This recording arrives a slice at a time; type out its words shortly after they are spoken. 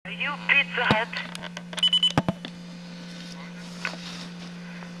Pizza Hut?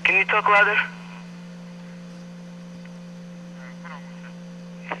 Can you talk louder?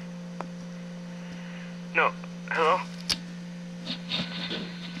 No. Hello?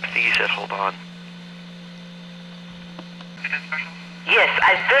 I think you said hold on. Yes,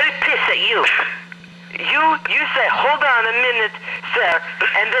 I'm very pissed at you. You say hold on a minute, sir,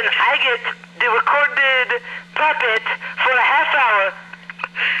 and then I get the recorded puppet for a half hour.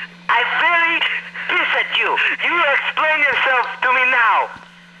 I'm very pissed at you. You explain yourself to me now.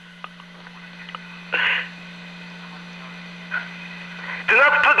 Do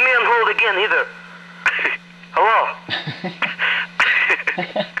not put me on hold again either. Hello?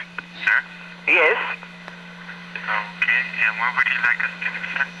 Sir? Yes? Okay, and what would you like us to do,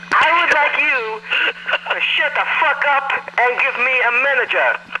 sir? I would like you to shut the fuck up and give me a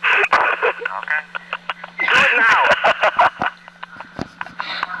manager. Okay. Do it now.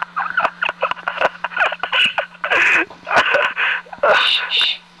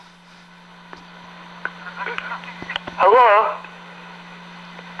 Hello?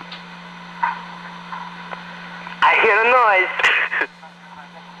 I hear a noise.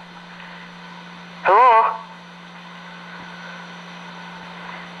 Hello?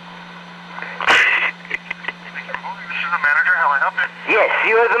 This is the manager. How may I help you? Yes,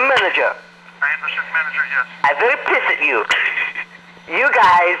 you are the manager. I am the shift manager, yes. I'm very pissed at you. You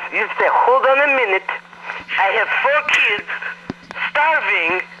guys, you say, hold on a minute. I have 4 kids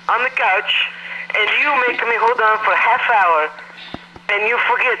starving on the couch, and you make me hold on for a half hour, and you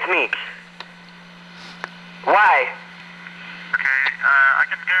forget me. Why? Okay, I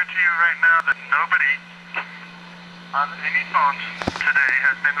can guarantee you right now that nobody on any phones today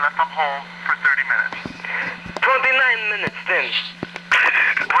has been left on hold for 30 minutes. 29 minutes then.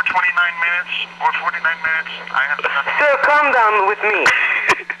 Or 29 minutes, or 49 minutes, I have nothing. Sir, calm down with me.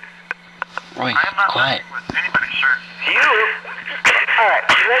 Roy, I am not quiet. messing with anybody, sir. You? Alright,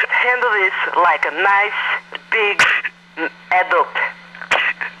 let's handle this like a nice, big adult.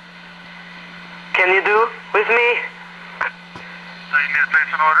 Can you do with me? So you need to place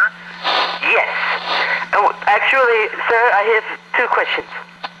an order? Yes. Oh, actually, sir, I have 2 questions.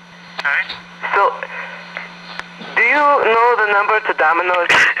 Okay. So, do you know the number to Domino's?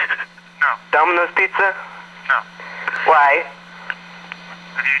 No. Domino's Pizza? No. Why?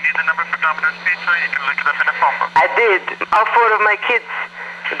 If you need the number for Domino's Pizza, you can look it up in a phone book. I did. All 4 of my kids,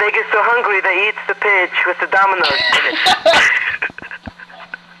 they get so hungry they eat the page with the Domino's in it.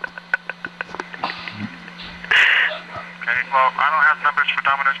 Okay, well, I don't have numbers for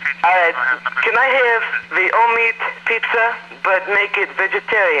Domino's Pizza. Alright, I have numbers can I have the all-meat pizza, but make it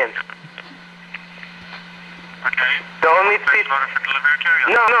vegetarian? Okay. The all-meat Place pizza? an order for delivery or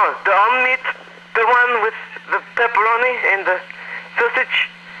carry-out? No, the all-meat, the one with the pepperoni and the sausage.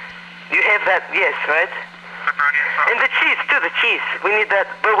 You have that, yes, right? Pepperoni and sauce? And the cheese, too, the cheese. We need that,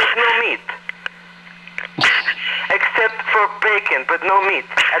 but with no meat. Except for bacon, but no meat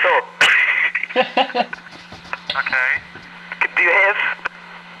at all. Okay. Do you have?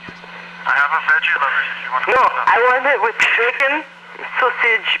 I have a veggie lovers if you want to No, put it I want it with bacon,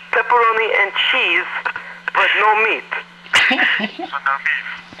 sausage, pepperoni, and cheese, but no meat. So no beef.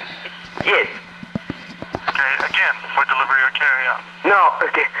 Yes. Okay, again, for delivery or carry-out. No,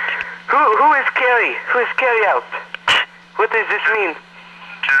 okay. Who is carry? Who is carry out? What does this mean?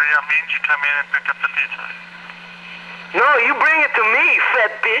 Carry-out means you come in and pick up the pizza. No, you bring it to me,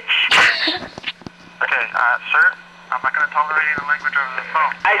 fat bitch. Okay, sir, I'm not going to tolerate any language over the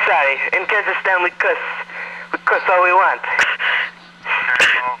phone. I'm sorry. In Kazakhstan, we cuss. We cuss all we want.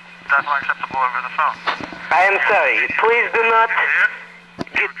 Okay, well, that's not acceptable over the phone. I am sorry. Please do not.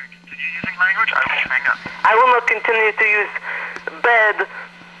 If you continue using language, I will hang up. I will not continue to use bad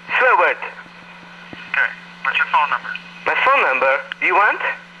swear word. Okay, what's your phone number? My phone number, you want?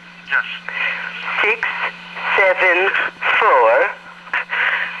 Yes.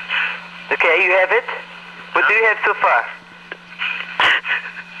 674. Okay, you have it? What do you have so far?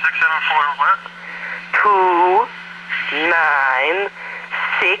 674 what?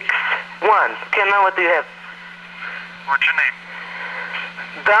 2961. Okay, now what do you have? What's your name?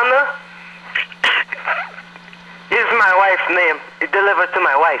 Donna? This is my wife's name. It delivered to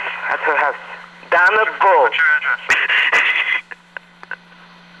my wife at her house. Donna Bull. What's your address?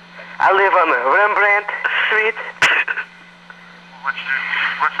 I live on Rembrandt Street. What's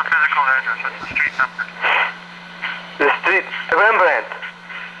the physical address? What's the street number? The street, Rembrandt.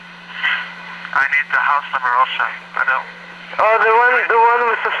 I need the house number also. I don't. Oh, the one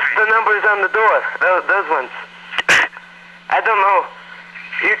with the numbers on the door. Those ones. I don't know.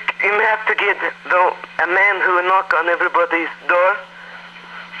 You may have to get a man who will knock on everybody's door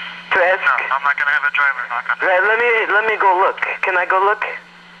to ask ask. No, I'm not gonna have a driver knock on the door. Right, let me go look. Can I go look?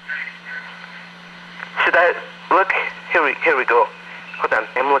 Should I look? Here we go. Hold on.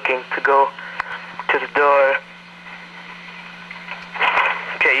 I'm looking to go to the door.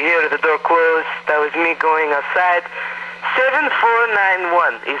 Okay, you hear the door close. That was me going outside.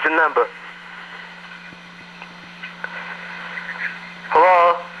 7491 is the number.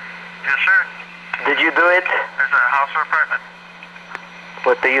 Hello? Yes, sir. Did you do it? Is that a house or apartment?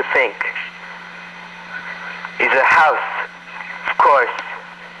 What do you think? It's a house. Of course.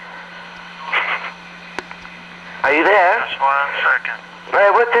 Are you there? Just 1 second.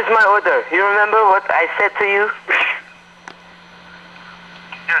 Alright, what is my order? You remember what I said to you?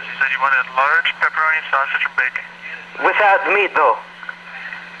 Yes, you said you wanted large pepperoni, sausage, and bacon. Without meat, though.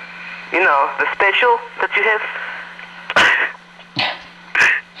 You know, the special that you have?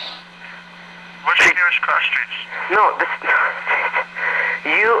 What's your nearest cross streets? No, this...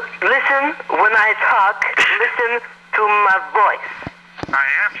 You listen when I talk. Listen to my voice. I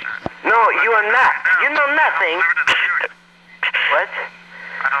am, sir. No, you are not. You know I nothing. don't deliver to that area. What?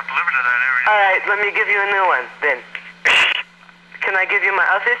 I don't deliver to that area. Alright, let me give you a new one, then. Can I give you my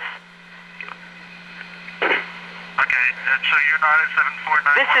office? Okay, so you're not at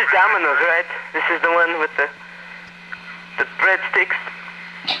 7491. This is Domino's, right? This is the one with the breadsticks.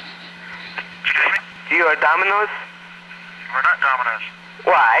 Excuse me? You are Domino's? We're not Domino's.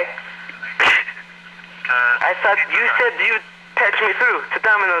 Why? Because I thought you said you'd patch me through to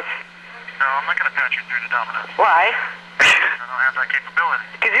Domino's. No, I'm not gonna patch you through to Domino's. Why? I don't have that capability.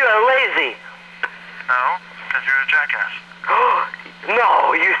 Because you are lazy. No, because you're a jackass.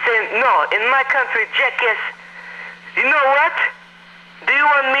 No, you say no. In my country, jackass. You know what? Do you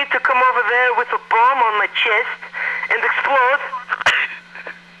want me to come over there with a bomb on my chest and explode?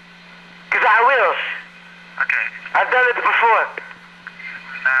 Because I will. Okay, I've done it before.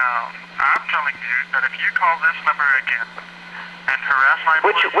 now, I'm telling you that if you call this number again and harass my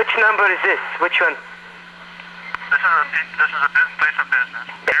employees... Which number is this? Which one? This is a business place of business.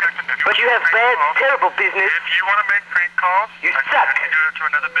 But you have bad, terrible business. If you want to make prank calls, You I suck. suggest you do it to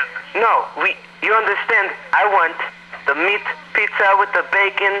another business. No, you understand, I want the meat pizza with the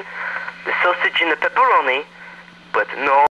bacon, the sausage and the pepperoni, but no